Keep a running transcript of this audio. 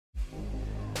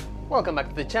Welcome back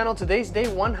to the channel. Today's day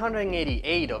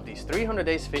 188 of this 300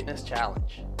 Days Fitness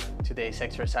Challenge. Today's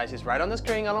exercise is right on the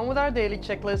screen along with our daily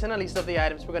checklist and a list of the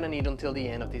items we're going to need until the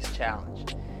end of this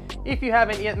challenge. If you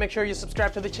haven't yet, make sure you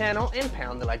subscribe to the channel and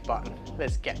pound the like button.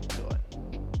 Let's get to it.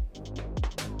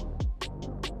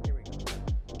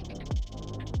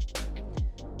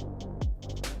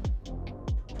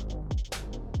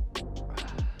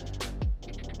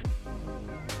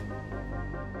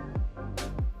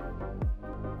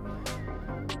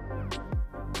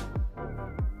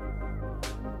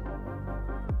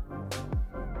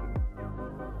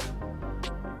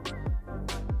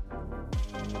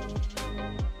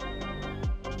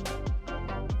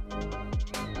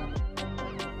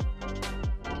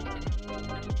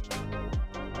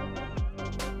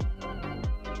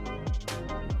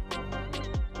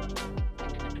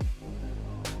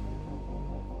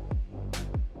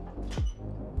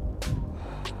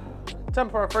 Time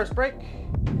for our first break.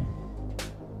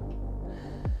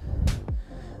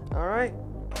 All right.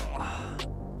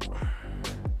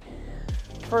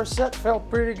 First set felt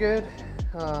pretty good.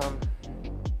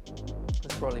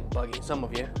 It's probably bugging some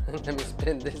of you. Let me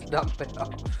spin this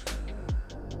dumbbell.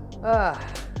 All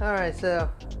right, so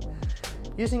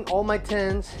using all my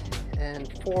 10s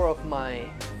and 4 of my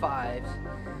 5s,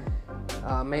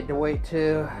 made the weight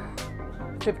to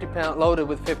 50 pound, loaded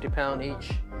with 50 pound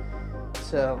each.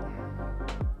 So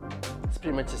it's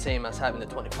pretty much the same as having the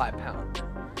 25 pound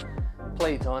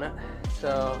plates on it.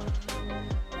 So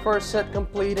first set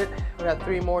completed. We have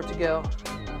 3 more to go.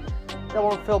 That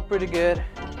one felt pretty good.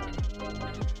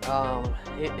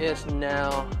 It is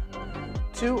now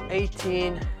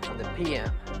 2:18 on the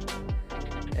PM.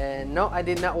 And no, I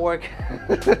did not work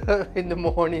in the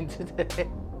morning today.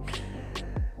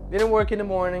 Didn't work in the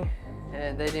morning,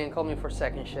 and they didn't call me for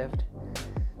second shift.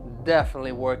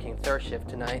 Definitely working third shift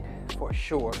tonight for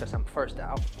sure because I'm first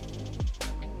out.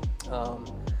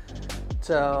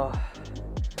 So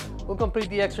we'll complete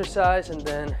the exercise and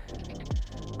then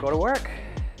go to work.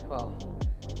 Well,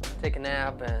 take a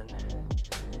nap and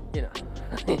you know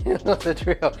the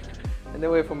drill, and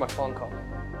then wait for my phone call.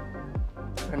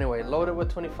 Anyway, loaded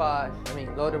with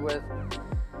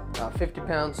 50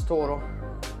 pounds total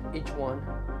each one,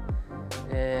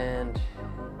 and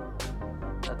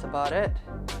that's about it.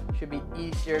 Should be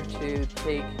easier to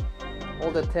take all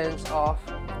the 10s off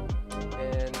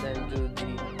and then do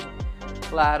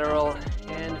the lateral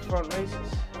and front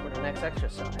raises for the next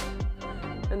exercise.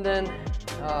 And then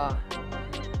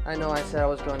I know I said I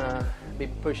was gonna be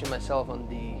pushing myself on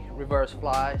the reverse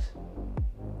flies.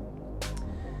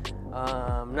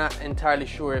 Not entirely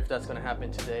sure if that's gonna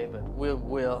happen today, but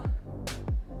we'll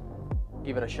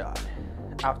give it a shot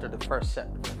after the first set,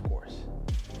 of course.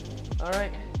 All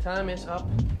right, time is up.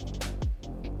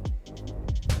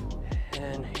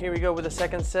 And here we go with the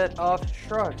second set of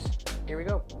shrugs. Here we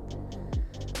go.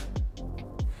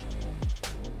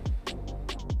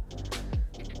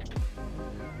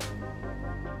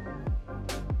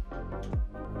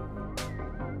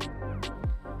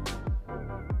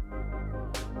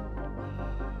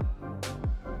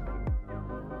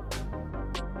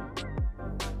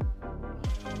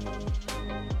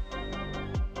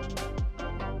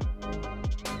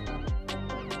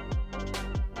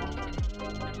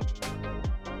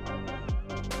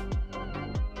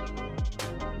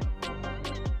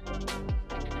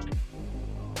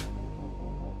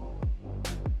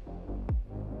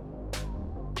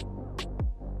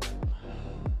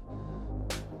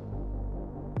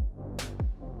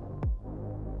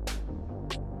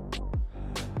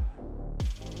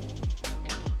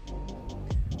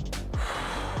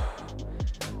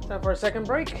 Time for a second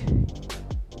break.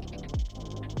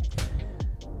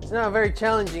 It's not a very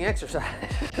challenging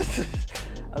exercise,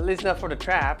 at least not for the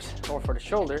traps or for the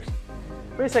shoulders,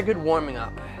 but it's a good warming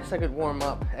up. It's a good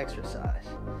warm-up exercise.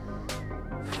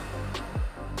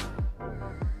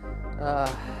 I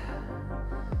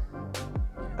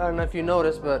don't know if you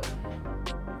noticed, but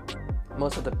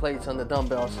most of the plates on the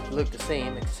dumbbells look the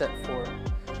same except for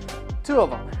 2 of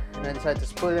them, and I decided to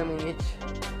split them in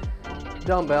each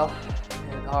dumbbell.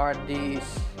 Are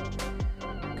these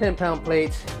 10-pound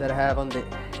plates that I have on the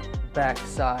back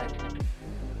side,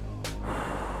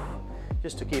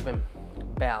 just to keep them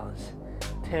balanced.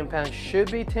 10 pounds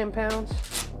should be 10 pounds,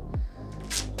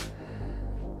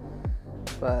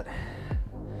 but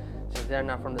since they're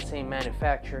not from the same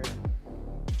manufacturer,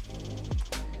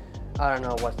 I don't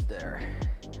know what's their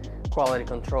quality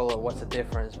control or what's the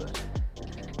difference, but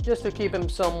just to keep them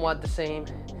somewhat the same,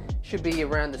 should be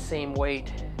around the same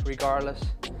weight regardless.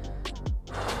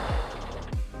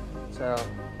 So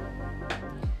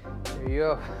there you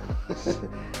go.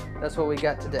 That's what we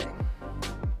got today.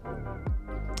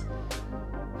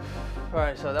 All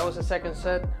right, so that was the second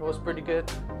set. It was pretty good.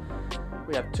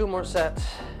 We have 2 more sets,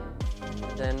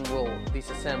 then we'll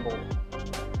disassemble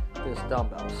these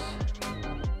dumbbells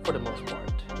for the most part.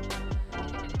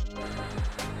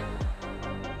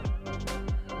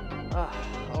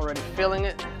 Already feeling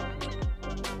it,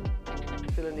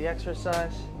 feeling the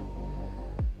exercise.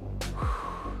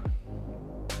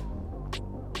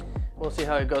 We'll see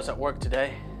how it goes at work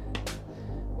today.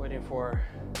 Waiting for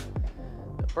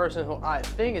the person who I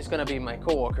think is gonna be my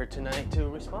coworker tonight to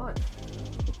respond.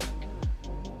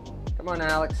 Come on,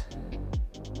 Alex.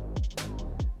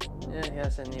 Yeah, he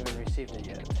hasn't even received it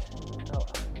yet. Oh.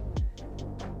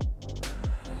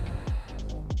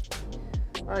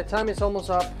 All right, time is almost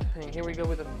up, and here we go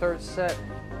with the third set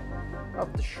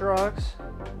of the shrugs.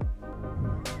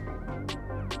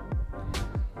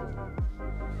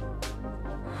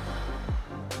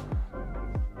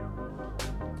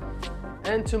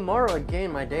 And tomorrow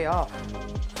again, my day off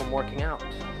from working out.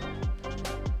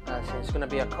 So it's gonna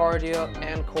be a cardio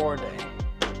and core day.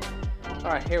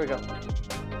 All right, here we go.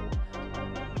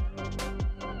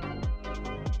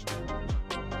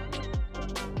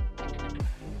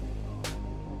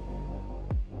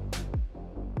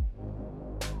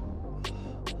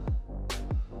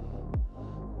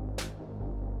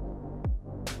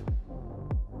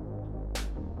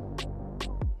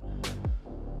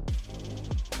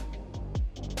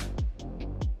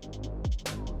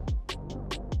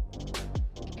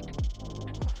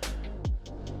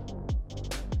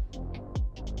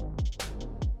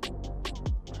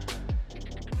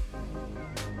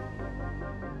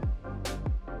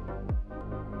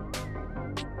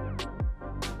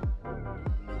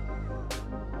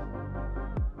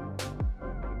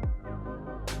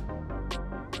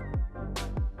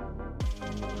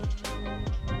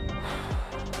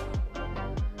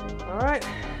 All right,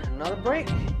 another break.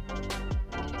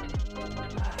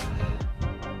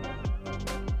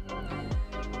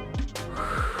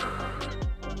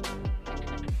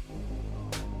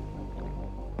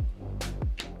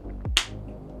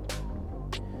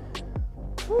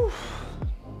 Whew.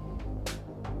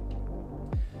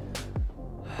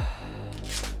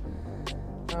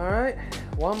 All right,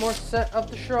 one more set of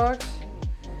the shrugs,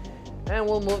 and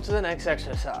we'll move to the next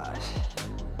exercise.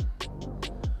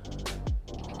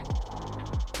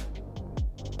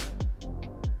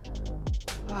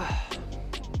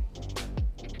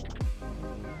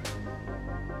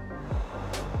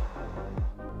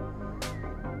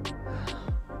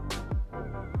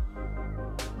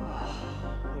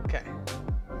 Okay.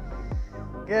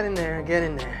 Get in there, get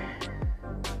in there.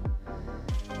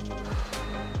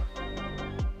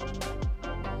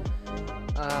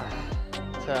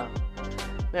 So,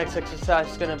 next exercise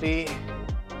is gonna be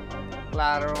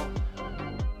lateral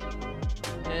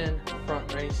and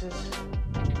front raises.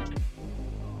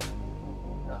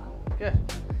 Good.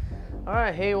 All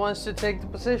right, he wants to take the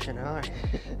position. All right.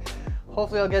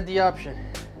 Hopefully I'll get the option.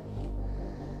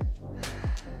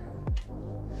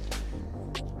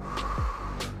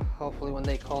 Hopefully when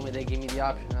they call me, they give me the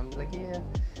option. I'm like, yeah,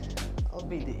 I'll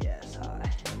be the SI,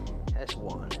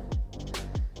 S1,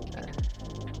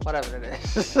 whatever it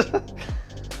is.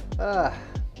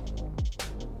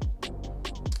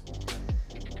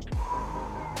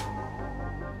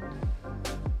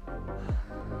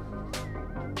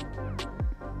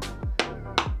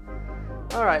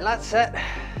 All right, last set.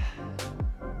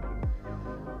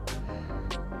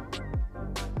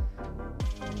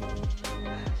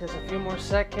 Just a few more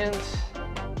seconds.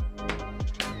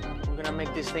 We're gonna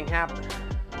make this thing happen.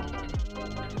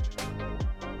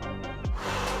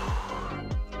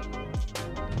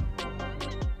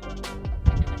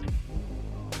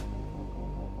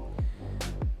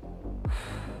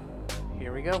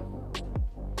 Here we go.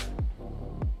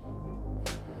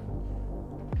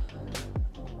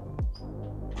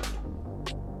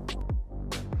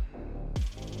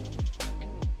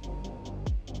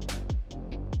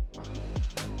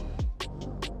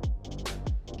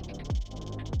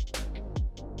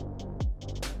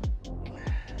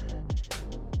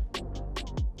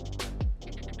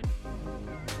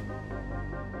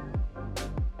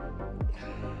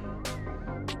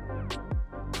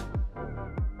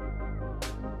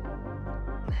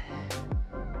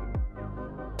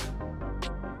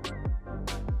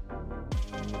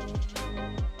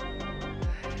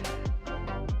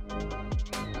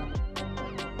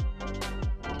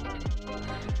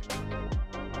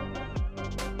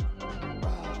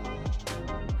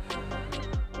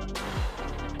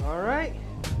 All right,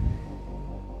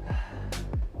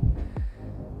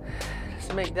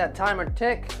 let's make that timer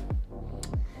tick,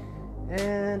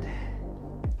 and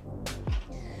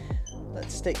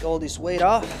let's take all this weight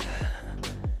off.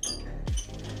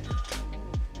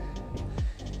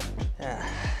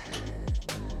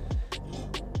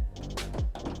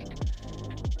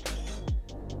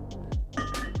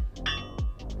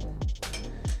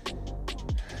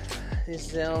 This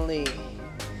is the only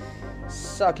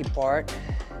sucky part.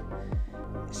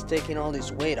 It's taking all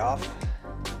this weight off.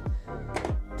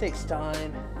 Takes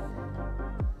time.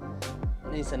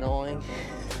 And it's annoying.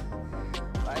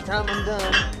 By the time I'm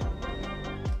done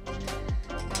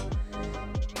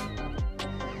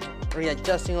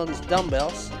readjusting all these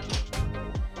dumbbells,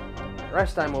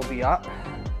 rest time will be up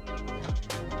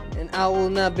and I will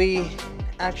not be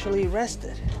actually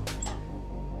rested.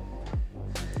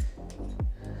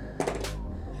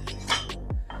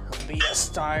 I'll be as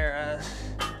tired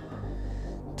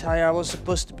I was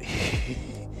supposed to be.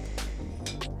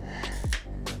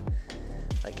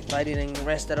 Like if I didn't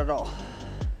rest at all.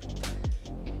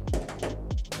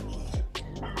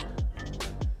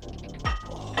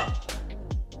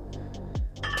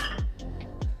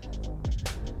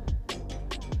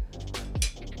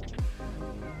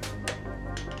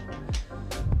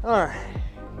 All right.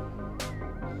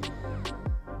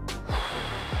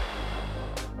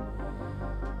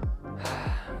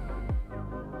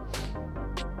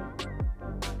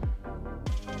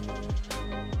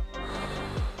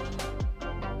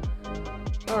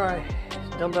 All right,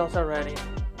 dumbbells are ready.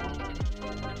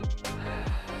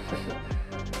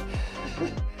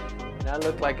 And I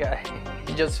look like I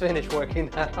just finished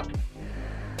working out.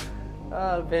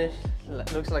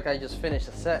 Looks like I just finished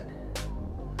a set.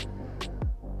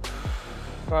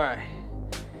 All right,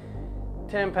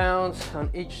 10 pounds on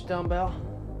each dumbbell.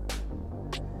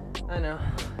 I know,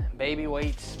 baby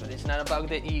weights, but it's not about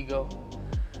the ego.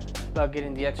 It's about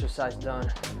getting the exercise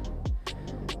done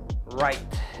right,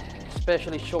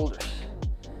 especially shoulders.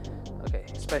 Okay,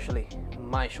 especially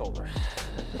my shoulders.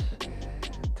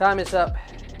 Time is up.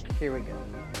 Here we go.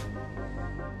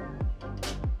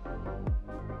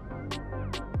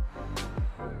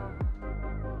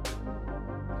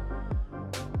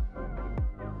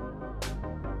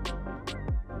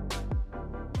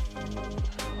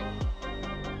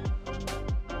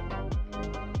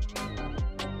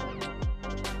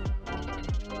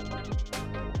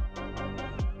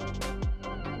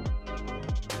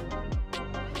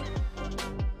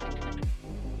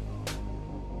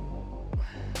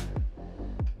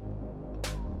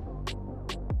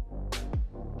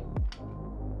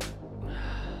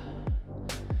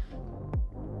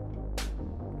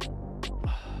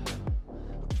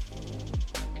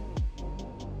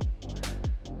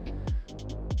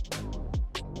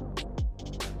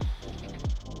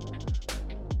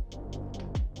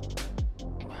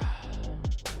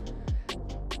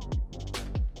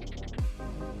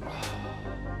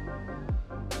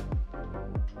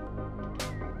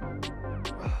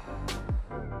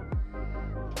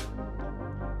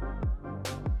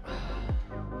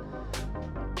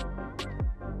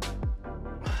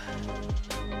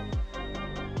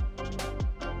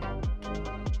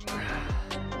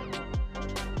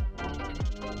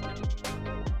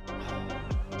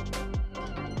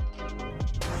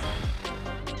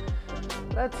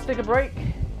 Let's take a break.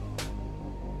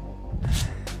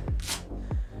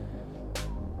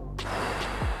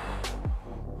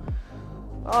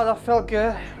 Oh, that felt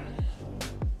good.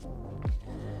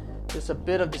 Just a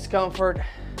bit of discomfort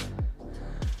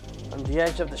on the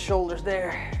edge of the shoulders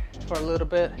there for a little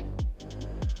bit.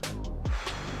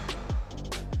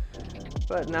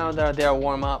 But now that they're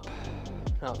warm up,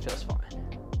 now it feels fine.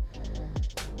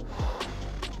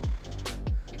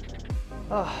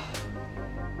 Oh.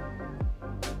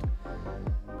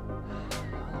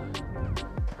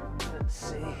 Let's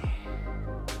see.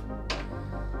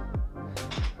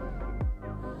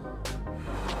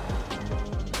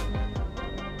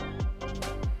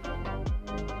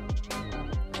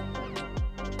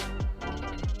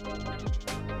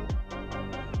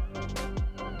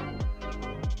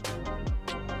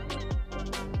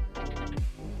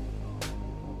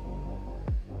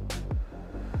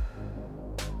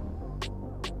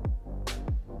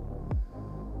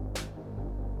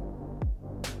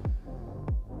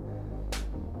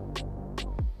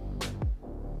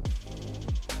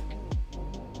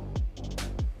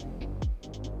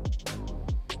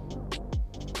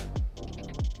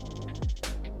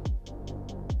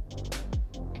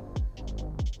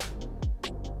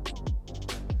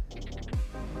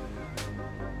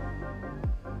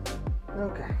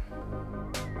 Okay.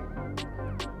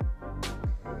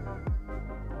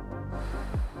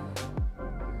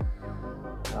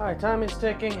 All right, time is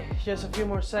ticking. Just a few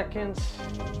more seconds.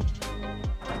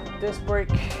 This break.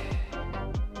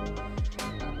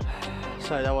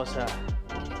 Sorry, that was a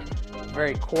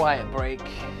very quiet break.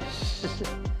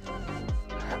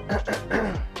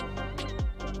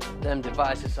 Them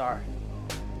devices are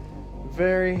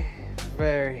very,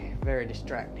 very, very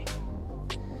distracting.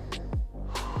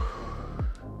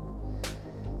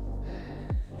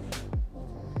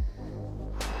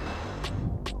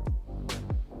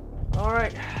 All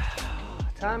right,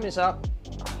 time is up.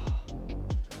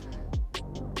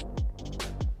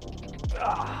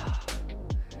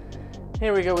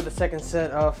 Here we go with the second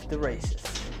set of the races.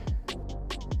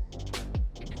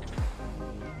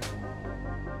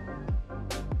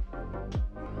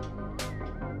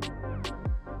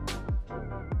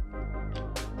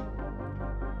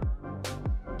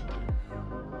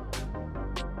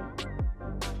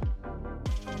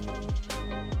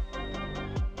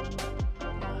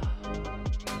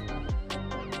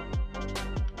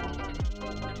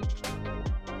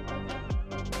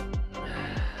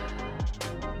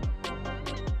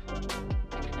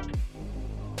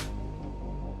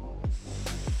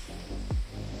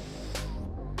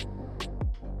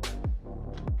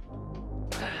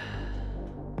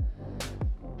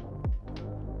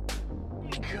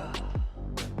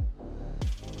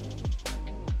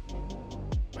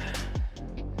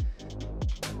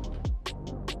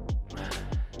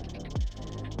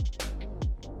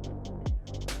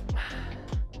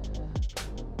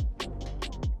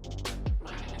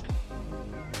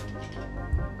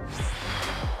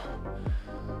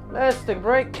 Let's take a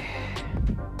break.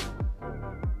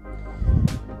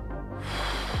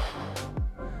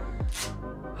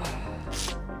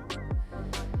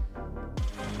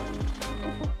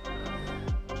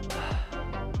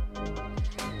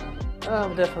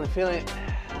 I'm definitely feeling it.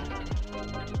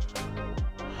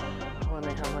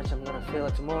 Wondering how much I'm gonna feel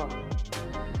it tomorrow.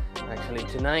 Actually,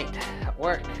 tonight at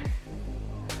work.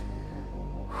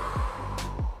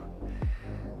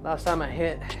 Last time I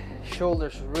hit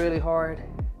shoulders really hard.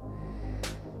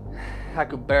 I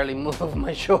could barely move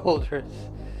my shoulders.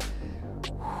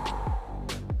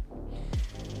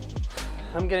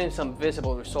 I'm getting some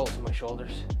visible results in my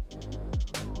shoulders.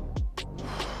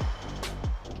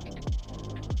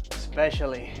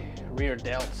 Especially rear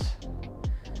delts.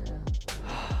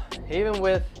 Even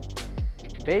with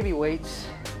baby weights,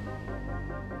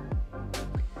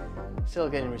 still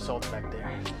getting results back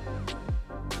there.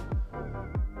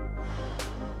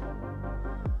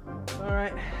 All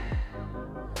right.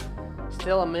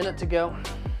 Still a minute to go.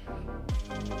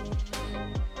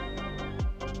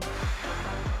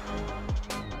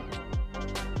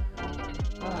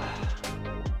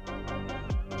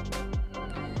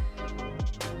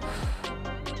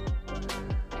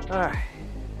 All right.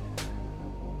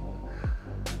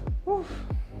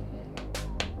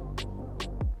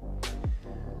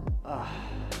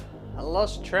 I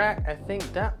lost track. I think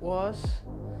that was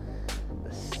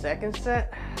the second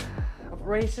set of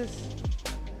races.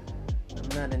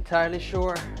 I'm not entirely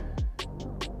sure.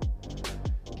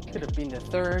 Could have been the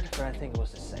third, but I think it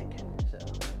was the second. So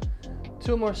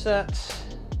 2 more sets,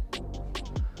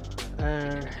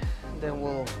 and then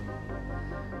we'll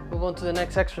move on to the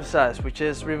next exercise, which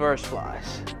is reverse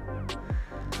flies.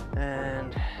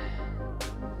 And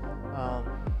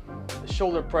the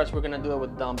shoulder press, we're gonna do it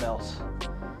with dumbbells,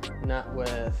 not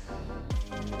with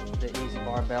the easy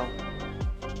barbell.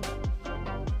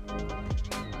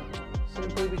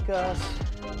 Simply because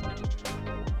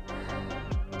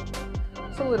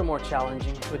it's a little more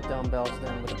challenging with dumbbells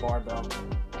than with a barbell.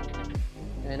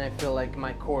 And I feel like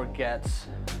my core gets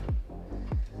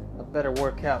a better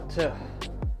workout too.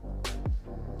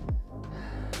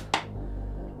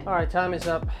 All right, time is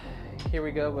up. Here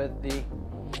we go with the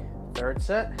third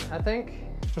set, I think.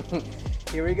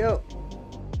 Here we go.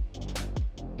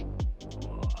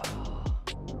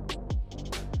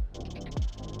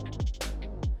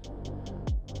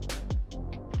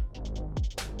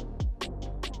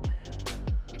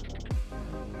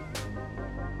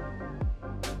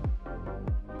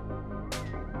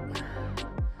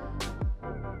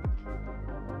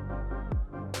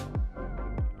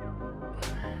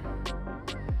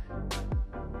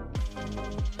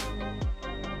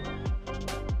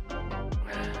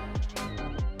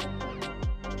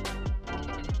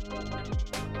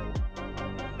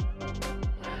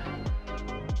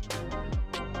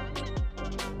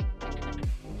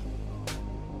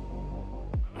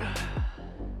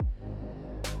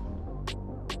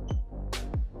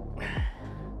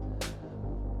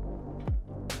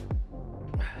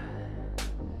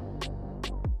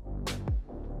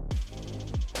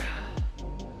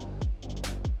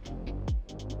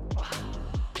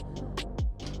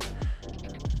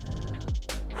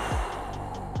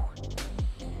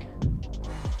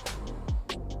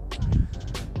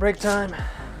 Break time.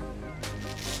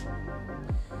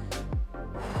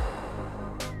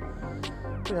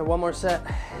 We have 1 more set.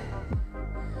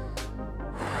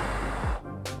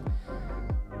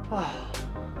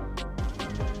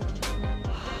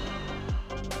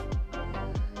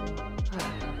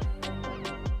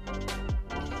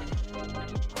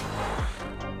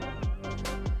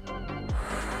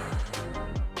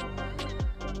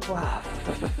 Wow.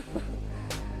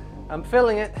 I'm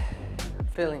feeling it. I'm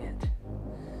feeling it.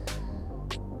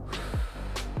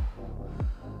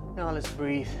 Now let's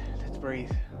breathe. Let's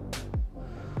breathe.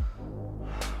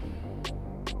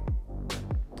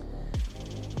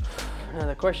 Now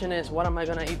the question is, what am I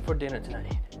gonna eat for dinner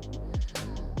tonight?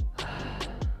 I'm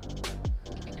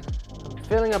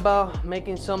feeling about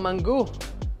making some mango.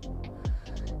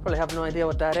 Probably have no idea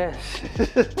what that is.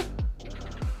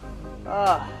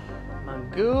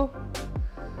 Mango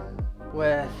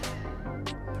with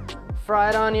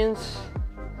fried onions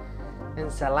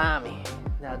and salami.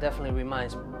 That definitely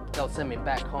reminds me. They'll send me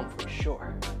back home for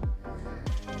sure.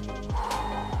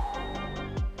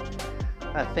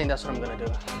 I think that's what I'm gonna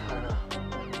do. I don't know.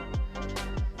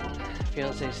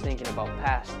 Fiance is thinking about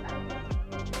pasta.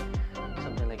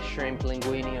 Something like shrimp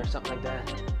linguine or something like that.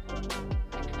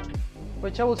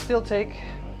 Which I will still take.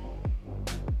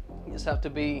 You just have to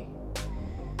be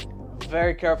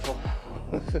very careful.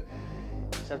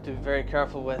 Just have to be very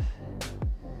careful with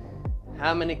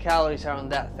how many calories are on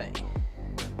that thing.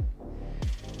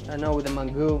 I know with the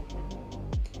mango,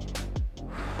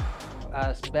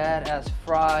 as bad as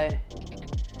fried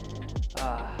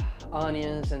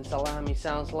onions and salami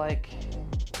sounds like,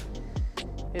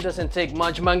 it doesn't take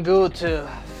much mango to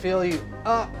fill you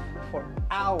up for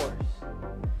hours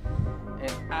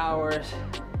and hours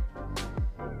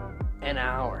and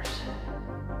hours.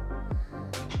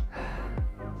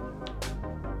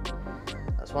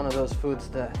 That's one of those foods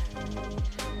that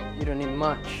you don't need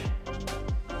much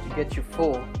to get you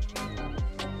full.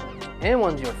 And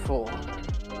once you're full,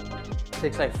 it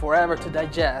takes like forever to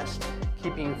digest,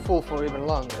 keeping you full for even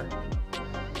longer.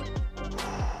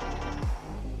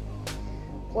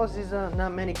 Plus, there's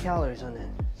not many calories on it,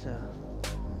 so.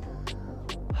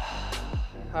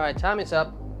 All right, time is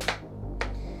up.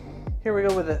 Here we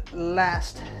go with the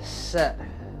last set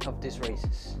of these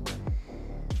races.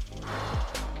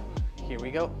 Here we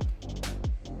go.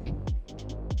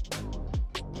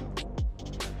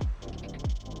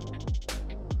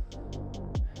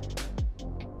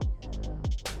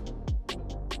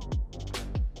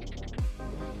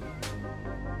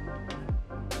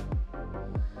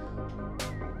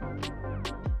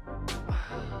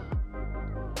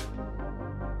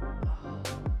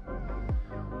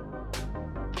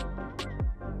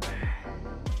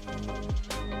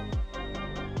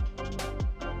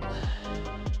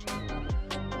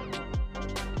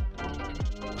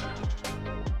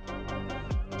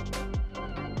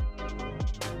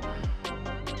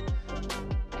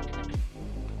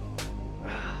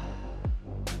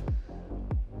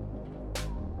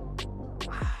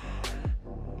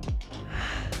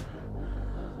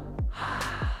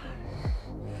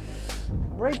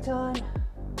 Break time.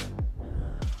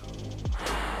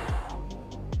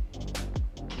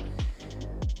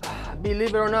 Believe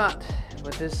it or not,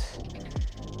 with this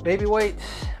baby weight,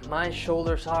 my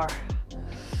shoulders are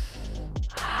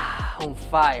on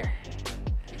fire.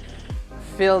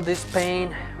 Feel this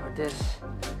pain or this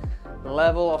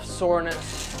level of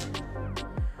soreness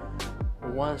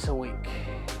once a week.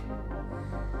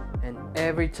 And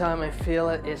every time I feel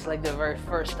it, it's like the very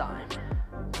first time.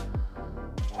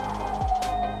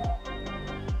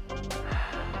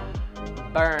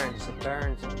 Burns, it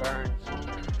burns, it burns.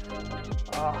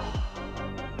 Oh.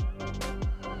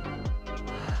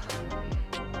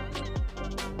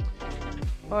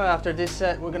 Well, after this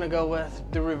set, we're gonna go with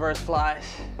the reverse flies.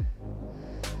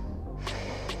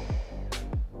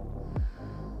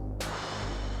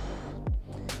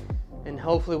 And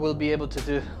hopefully we'll be able to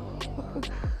do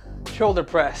shoulder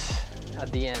press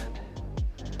at the end.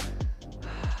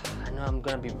 I know I'm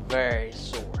gonna be very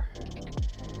sore.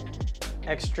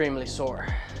 Extremely sore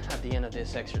at the end of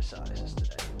this exercises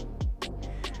today.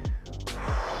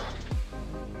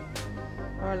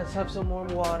 All right, let's have some more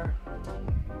water.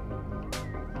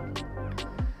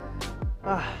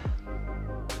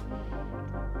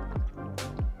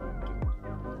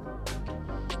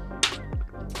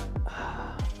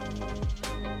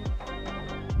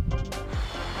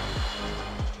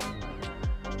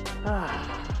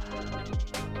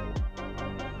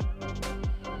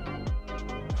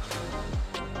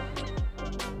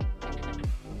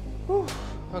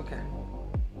 Okay.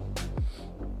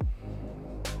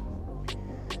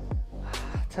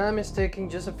 Time is ticking,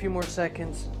 just a few more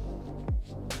seconds.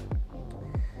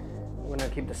 We're gonna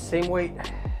keep the same weight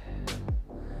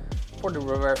for the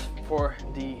reverse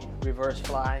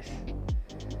flies.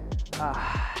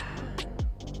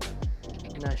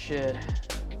 And I should,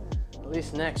 at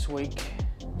least next week,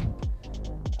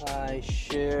 I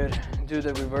should do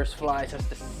the reverse flies as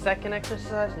the second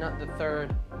exercise, not the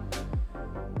third.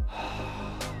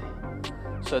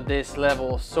 So this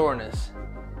level of soreness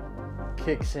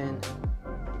kicks in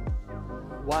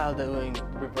while doing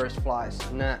reverse flies,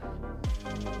 not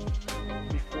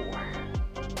before.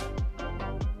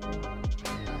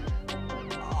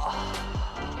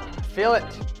 Feel it.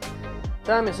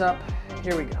 Time is up.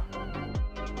 Here we go.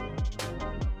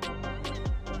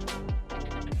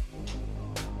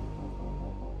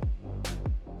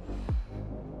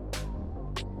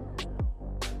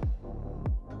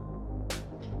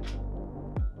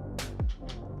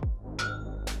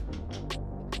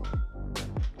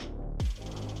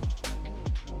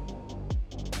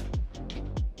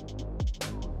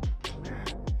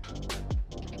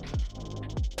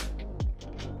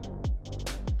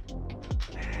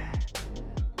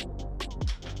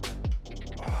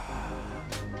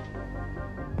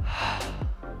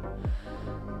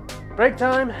 Break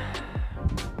time.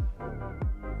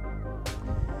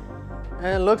 And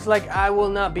it looks like I will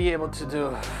not be able to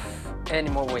do any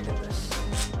more weight than this.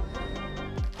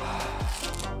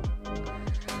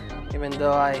 Even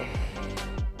though I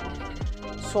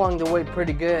swung the weight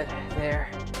pretty good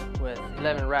there with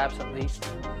 11 reps at least.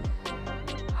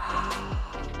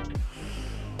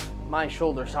 My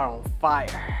shoulders are on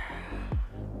fire.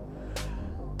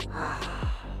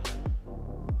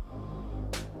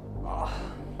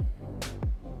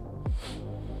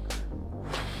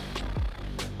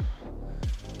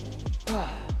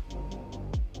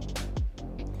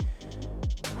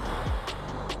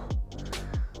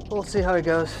 We'll see how it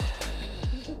goes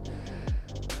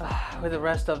with the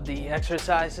rest of the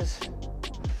exercises.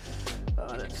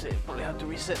 Let's see, probably have to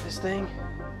reset this thing.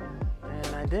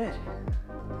 And I did.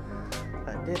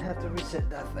 I did have to reset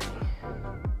that thing.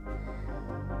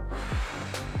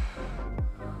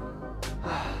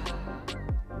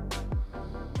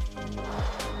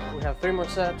 We have 3 more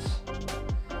sets.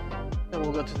 Then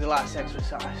we'll go to the last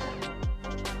exercise.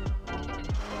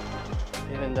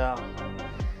 Even though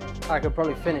I could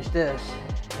probably finish this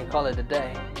and call it a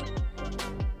day,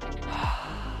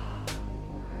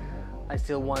 I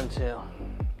still want to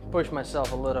push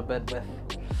myself a little bit with,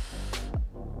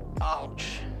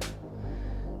 ouch.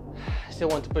 I still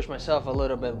want to push myself a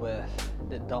little bit with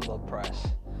the dumbbell press,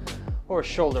 or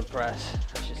shoulder press,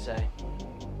 I should say.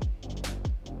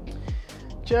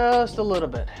 Just a little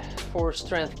bit for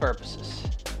strength purposes.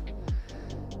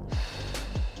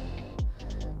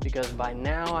 Because by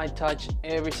now I touch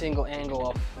every single angle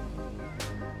of,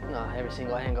 not every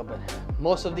single angle, but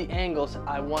most of the angles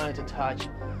I wanted to touch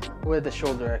with the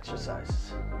shoulder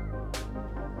exercises.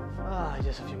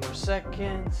 Just a few more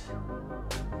seconds.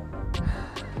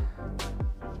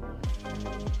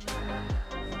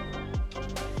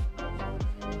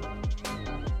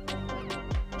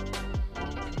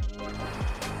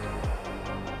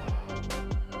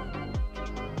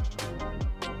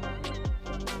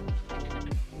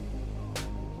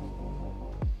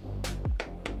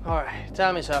 All right,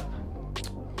 time is up.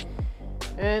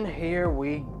 And here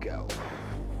we go.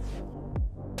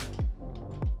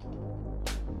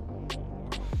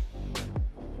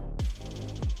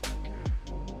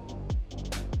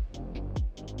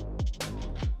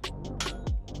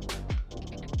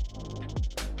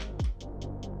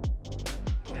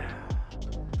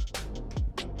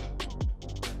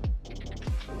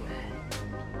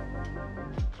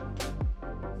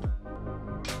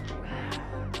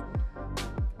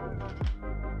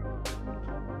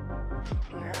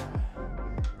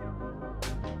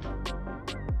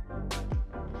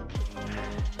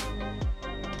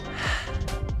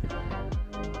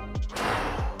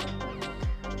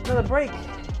 Another break.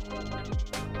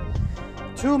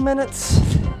 2 minutes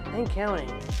and counting.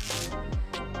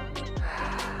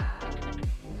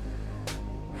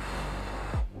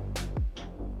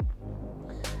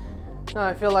 Now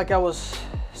I feel like I was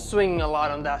swinging a lot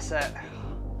on that set.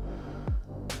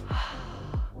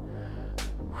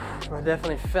 I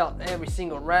definitely felt every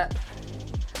single rep.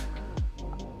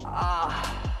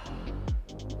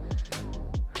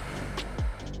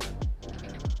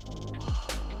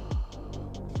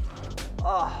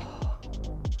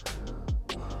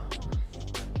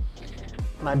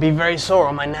 Might be very sore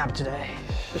on my nap today.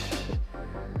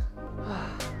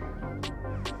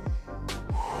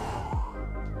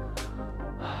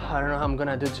 I don't know how I'm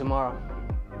gonna do tomorrow.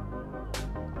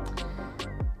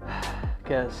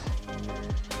 Because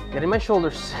getting my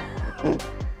shoulders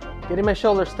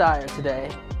tired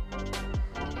today,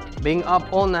 being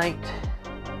up all night,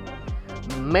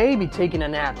 maybe taking a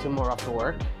nap tomorrow after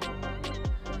work,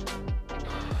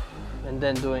 and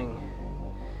then doing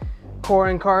core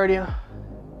and cardio,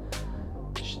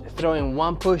 throwing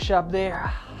 1 push up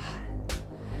there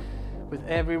with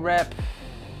every rep.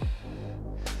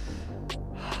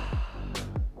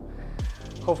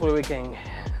 hopefully we can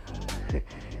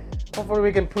hopefully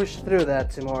we can push through that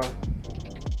tomorrow.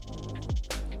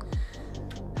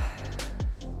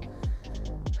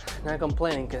 Not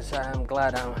complaining, because I'm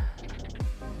glad I'm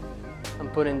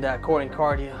putting that core and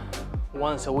cardio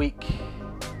once a week,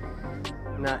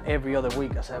 not every other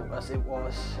week as it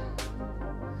was.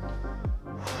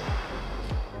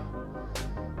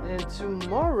 And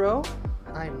tomorrow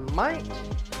I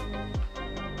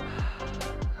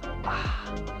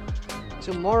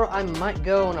might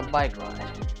go on a bike ride.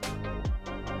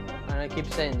 And I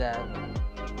keep saying that.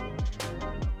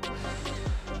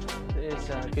 There's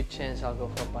a good chance I'll go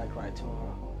for a bike ride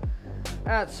tomorrow.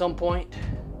 At some point.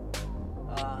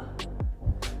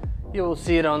 You will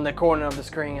see it on the corner of the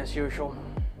screen as usual.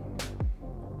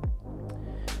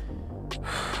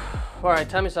 Alright,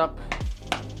 time is up.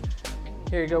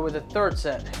 Here you go with the third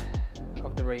set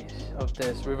of the race of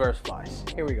this reverse flies.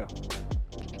 Here we go.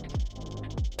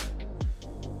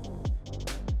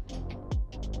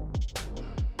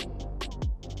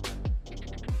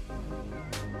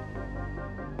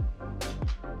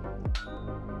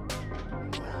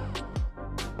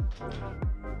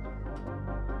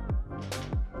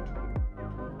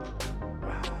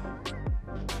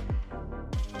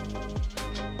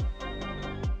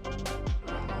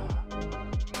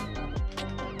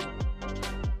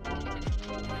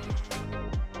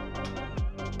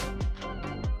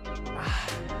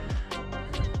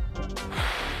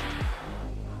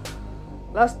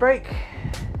 Last break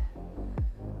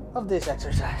of this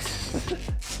exercise.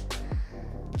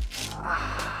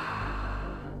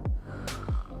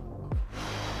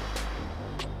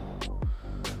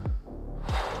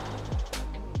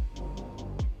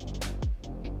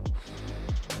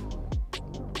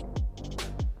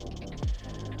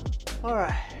 All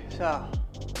right,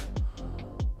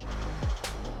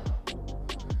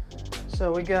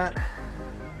 so we got,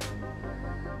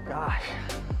 gosh,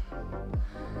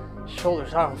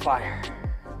 shoulders are on fire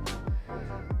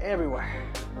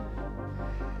everywhere.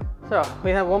 So we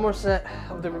have one more set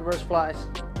of the reverse flies.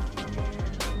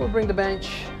 We'll bring the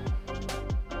bench.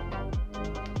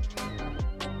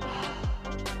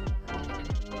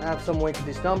 Add some weight to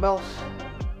these dumbbells.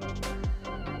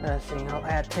 I think I'll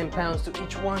add 10 pounds to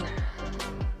each one.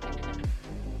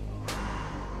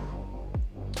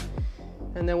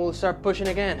 And then we'll start pushing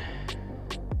again.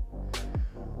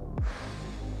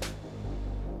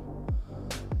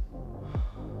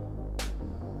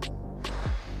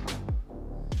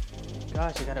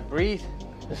 Gosh, you gotta breathe.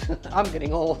 I'm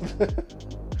getting old.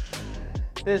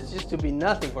 This used to be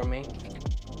nothing for me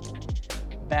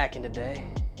back in the day.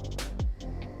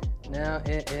 Now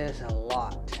it is a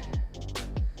lot.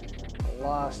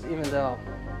 Lost, even though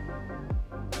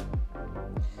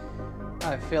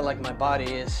I feel like my body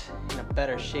is in a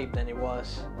better shape than it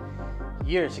was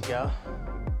years ago.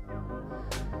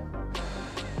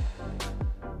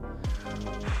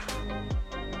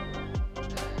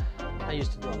 I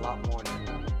used to do a lot more now.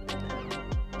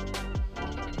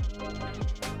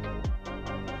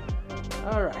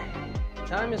 All right,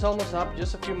 time is almost up,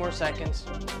 just a few more seconds.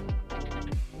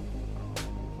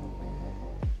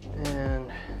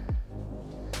 And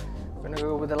we're gonna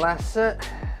go with the last set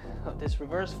of this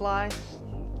reverse flies.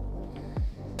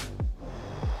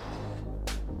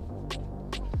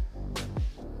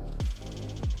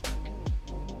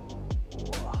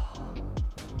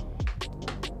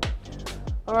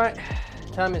 All right,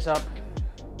 time is up.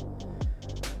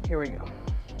 Here we go.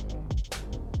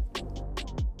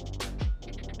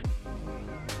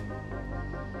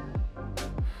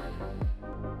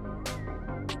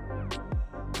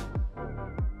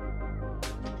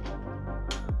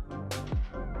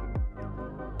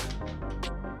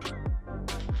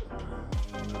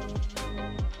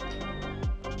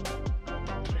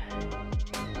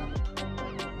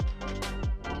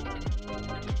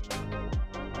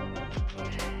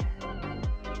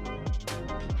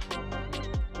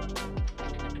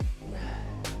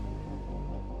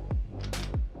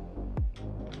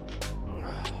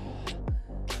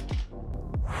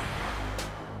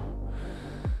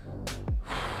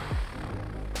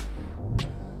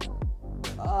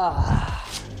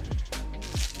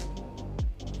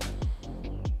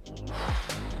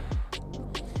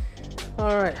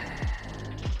 All right,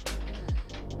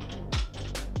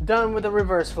 done with the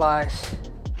reverse flies.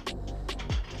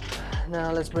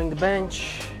 Now let's bring the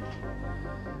bench.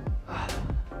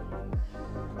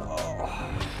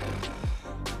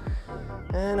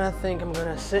 And I think I'm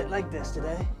gonna sit like this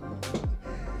today.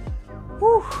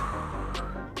 Whew.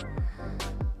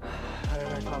 I don't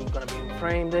know if I'm gonna be in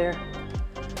frame there,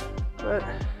 but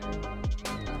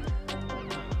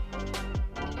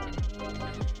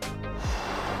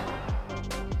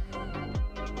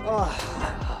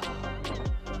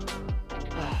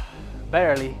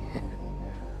Barely.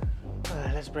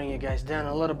 Let's bring you guys down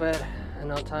a little bit. I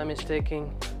know time is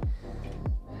ticking.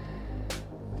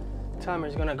 Timer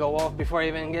is gonna go off before I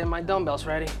even get my dumbbells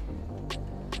ready.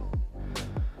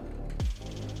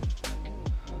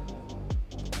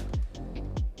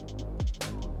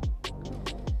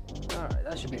 All right,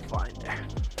 that should be fine there.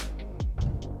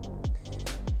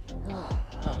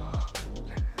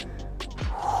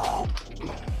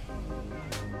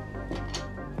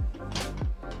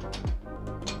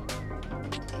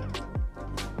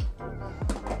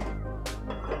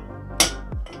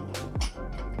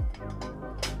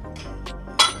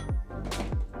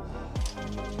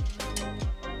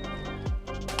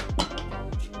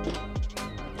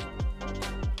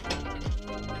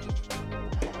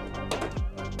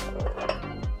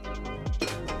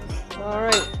 All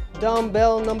right,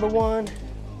 dumbbell number 1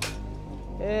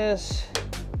 is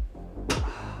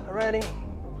ready.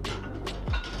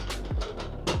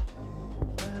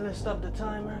 Let's stop the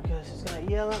timer because it's gonna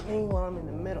yell at me while I'm in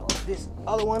the middle of this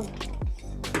other one.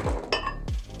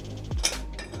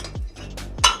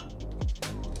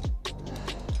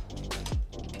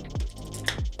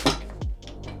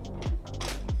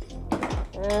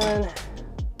 And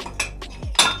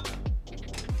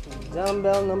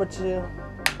dumbbell number 2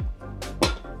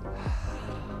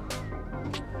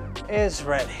 is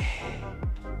ready.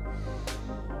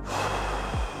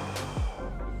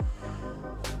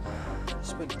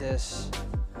 Let's put this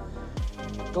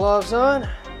gloves on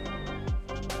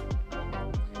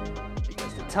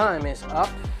because the time is up.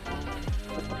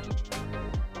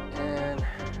 And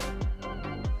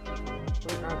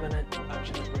we're not gonna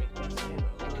actually break this camera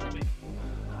a little bit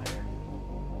higher.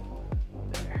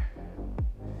 There.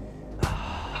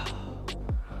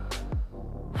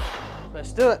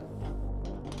 Let's do it.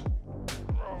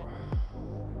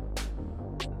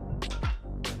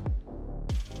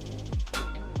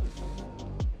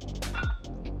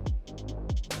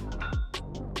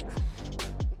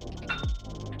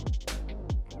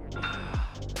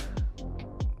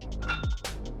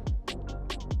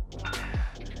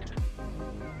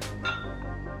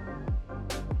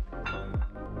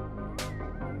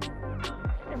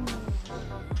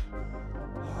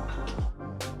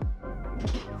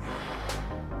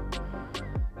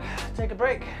 Take a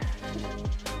break.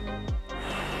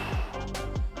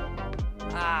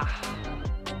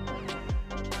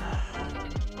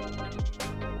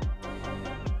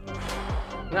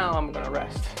 Now I'm gonna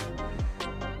rest.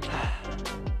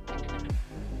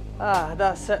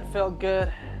 That set felt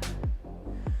good.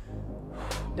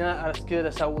 Not as good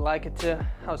as I would like it to.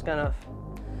 I was kind of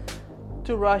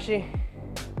too rushy,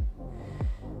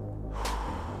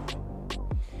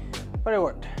 but it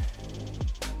worked.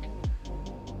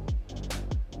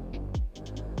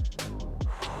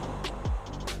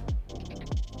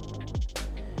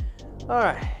 All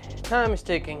right, time is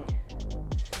ticking.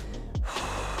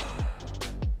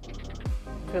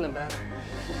 Feeling better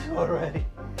already.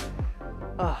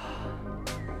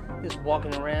 Just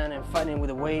walking around and fighting with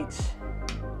the weights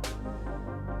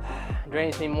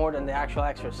drains me more than the actual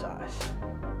exercise.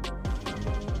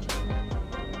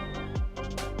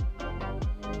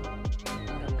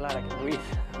 I'm glad I can breathe.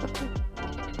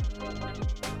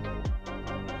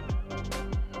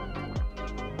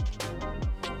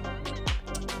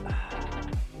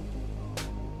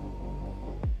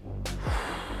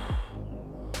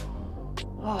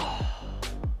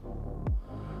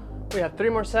 We have 3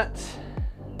 more sets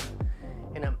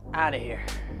and I'm out of here.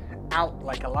 Out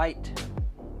like a light.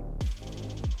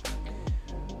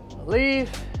 Leave.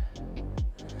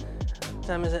 What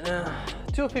time is it now?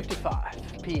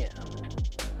 2:55 p.m.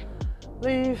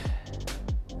 Leave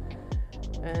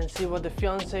and see what the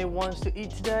fiance wants to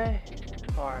eat today.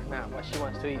 Or not what she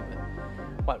wants to eat,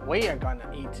 but what we are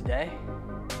gonna eat today.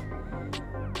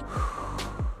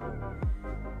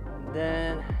 And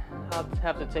then I'll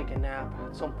have to take a nap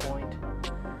at some point,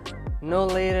 no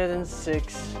later than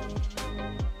 6,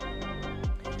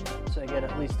 so I get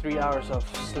at least 3 hours of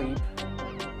sleep,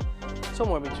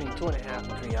 somewhere between 2.5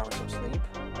 and 3 hours of sleep.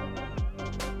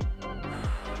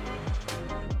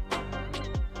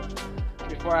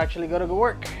 Before I actually go to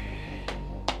work.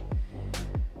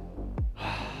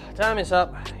 Time is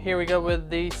up. Here we go with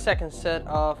the second set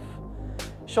of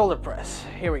shoulder press.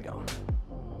 Here we go.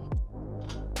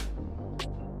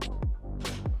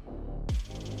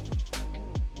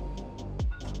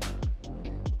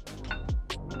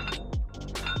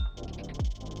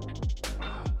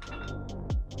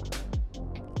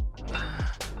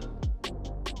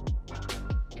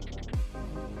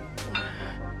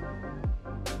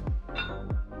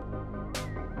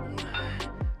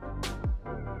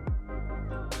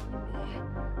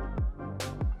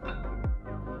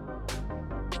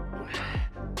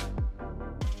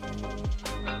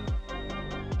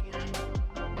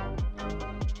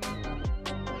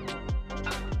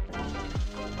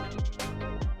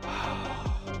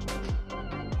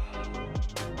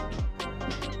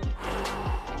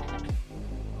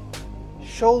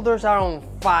 shoulders are on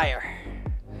fire.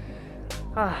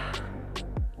 But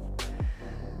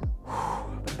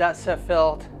that set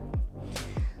felt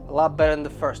a lot better than the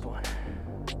first one.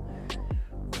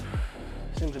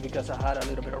 Simply because I had a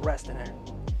little bit of rest in it.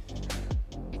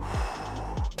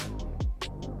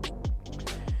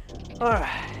 All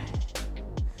right.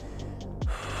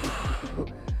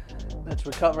 Let's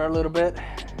recover a little bit,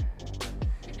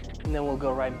 and then we'll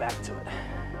go right back to it.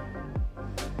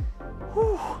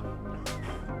 Whew.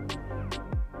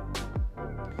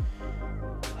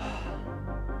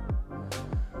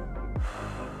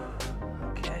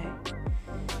 Okay.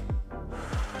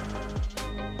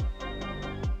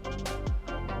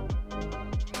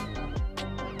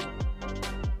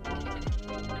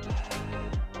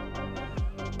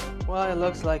 Well, it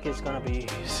looks like it's gonna be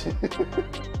easy.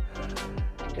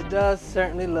 It does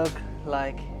certainly look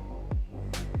like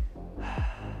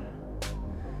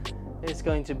it's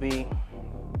going to be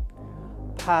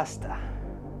pasta.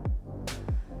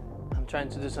 I'm trying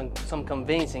to do some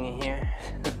convincing in here.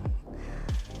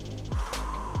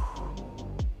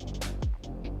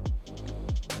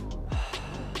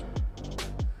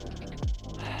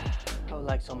 I would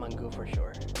like some mango for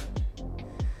sure.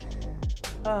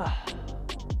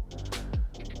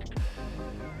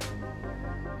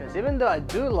 Because even though I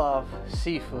do love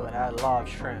seafood, I love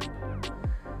shrimp,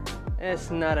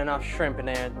 it's not enough shrimp in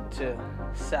there to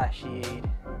satiate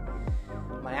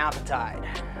my appetite.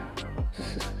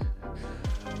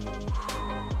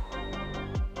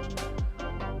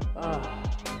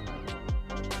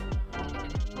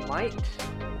 Might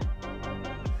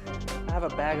I have a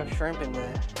bag of shrimp in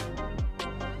the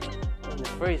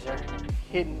freezer,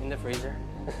 hidden in the freezer.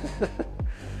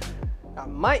 I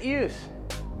might use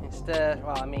instead,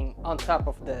 well, I mean, on top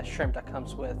of the shrimp that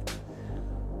comes with,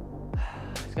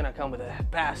 it's gonna come with a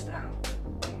pasta.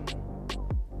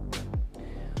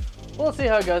 We'll see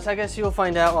how it goes. I guess you'll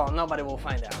find out. Well, nobody will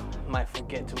find out. Might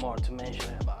forget tomorrow to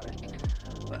mention about it.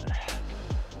 But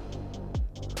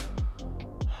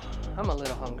I'm a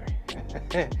little hungry.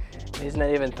 It's not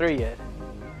even 3 yet.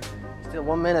 Still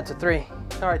 1 minute to 3.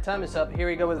 All right, time is up. Here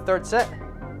we go with the third set.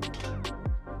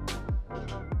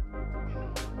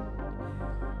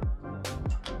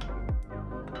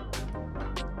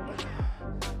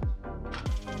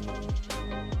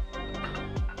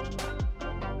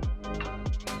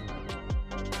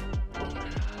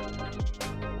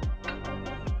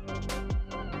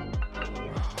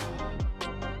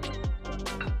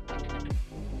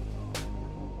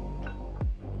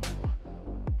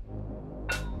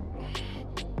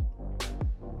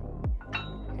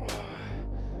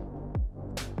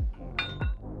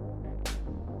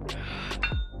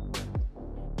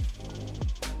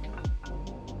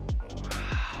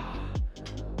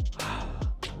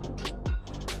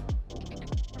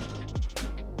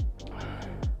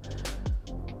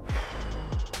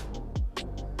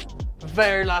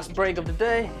 Very last break of the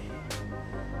day.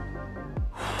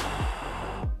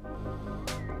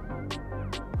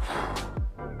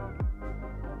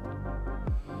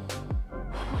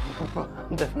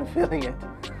 I'm definitely feeling it.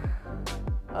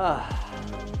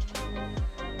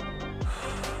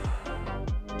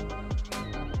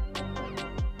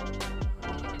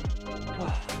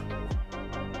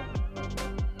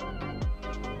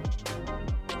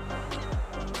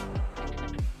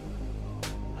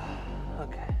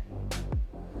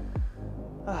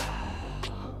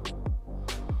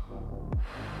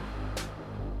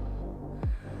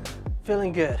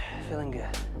 Feeling good, feeling good.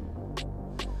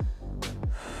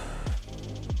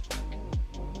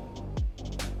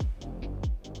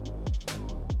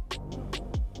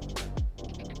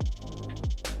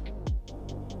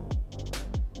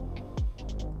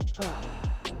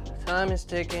 Time is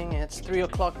ticking, it's 3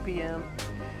 o'clock p.m.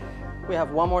 We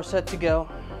have one more set to go.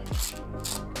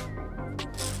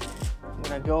 I'm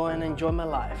gonna go and enjoy my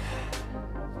life.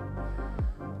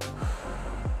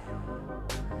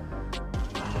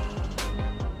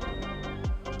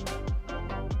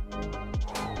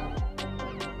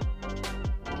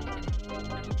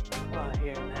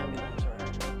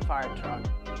 Fire truck.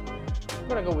 I'm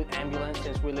gonna go with ambulance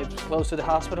since we live close to the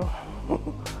hospital.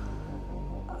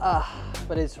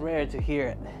 But it's rare to hear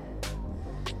it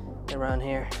around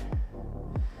here.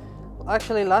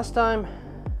 Actually, last time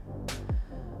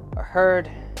I heard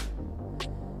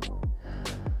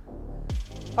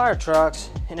fire trucks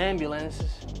and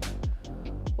ambulances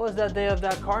was that day of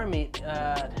that car meet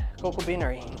at Cocoa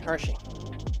Beanery in Hershey.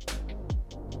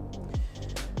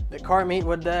 The car meet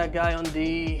with that guy on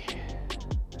the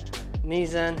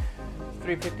Nissan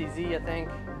 350Z, I think.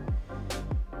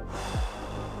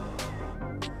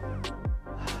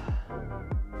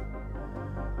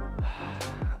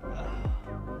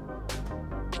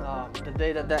 The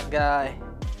day that that guy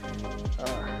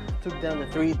took down the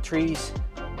 3 trees,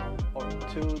 or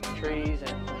 2 trees,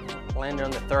 and landed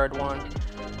on the 3rd one.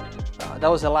 That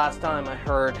was the last time I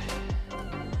heard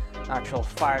actual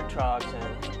fire trucks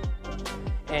and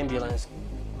ambulance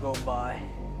go by.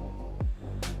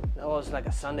 That was like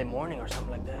a Sunday morning or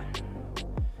something like that.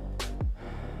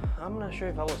 I'm not sure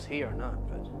if I was here or not,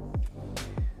 but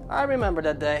I remember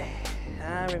that day.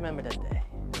 I remember that day.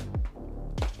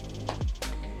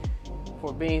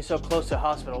 For being so close to the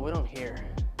hospital, we don't hear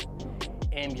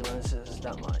ambulances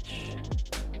that much.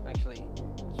 Actually,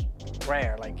 it's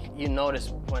rare. Like, you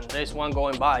notice when there's one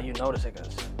going by, you notice it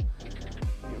because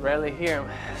you rarely hear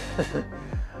them.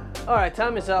 All right,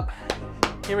 time is up.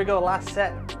 Here we go, last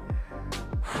set.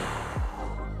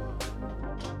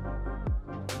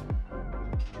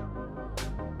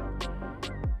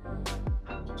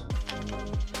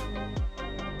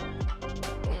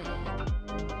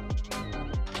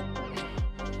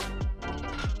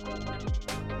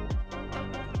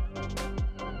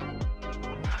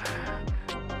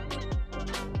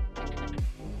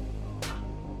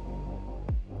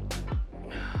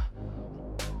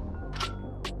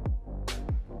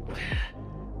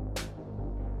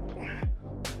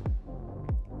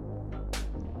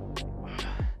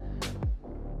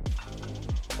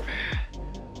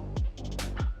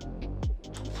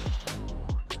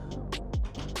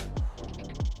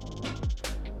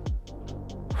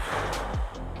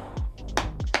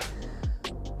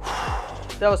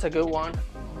 That was a good one.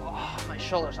 Oh, my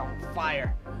shoulder's on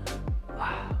fire.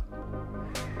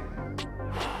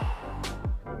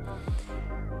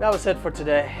 That was it for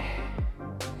today.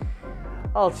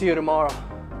 I'll see you tomorrow.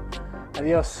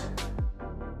 Adios.